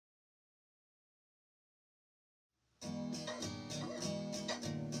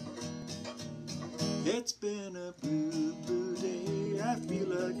It's been a blue, blue day. I feel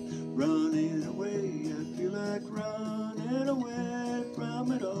like running away. I feel like running away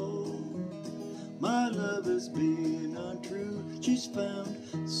from it all. My love has been untrue. She's found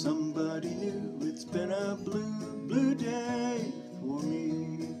somebody new. It's been a blue, blue day for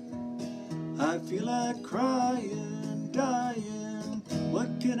me. I feel like crying, dying.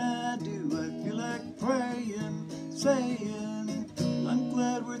 What can I do? I feel like praying, saying, I'm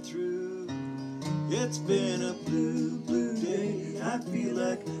glad we're through. It's been a blue, blue day. I feel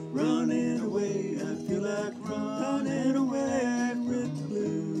like running away. I feel like running away with the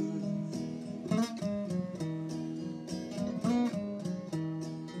blues.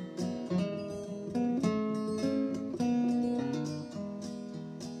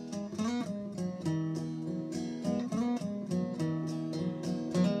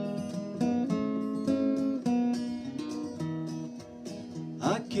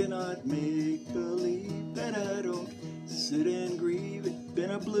 I cannot make believe that I don't sit and grieve. It's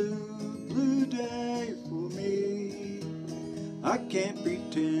been a blue, blue day for me. I can't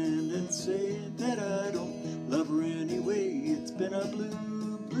pretend and say that I don't love her anyway. It's been a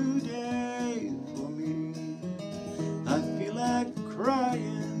blue, blue day for me. I feel like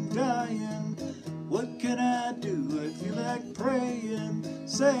crying, dying. What can I do? I feel like praying,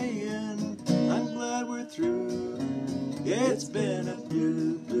 saying, I'm glad we're through. It's been a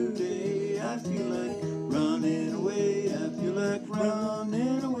blue,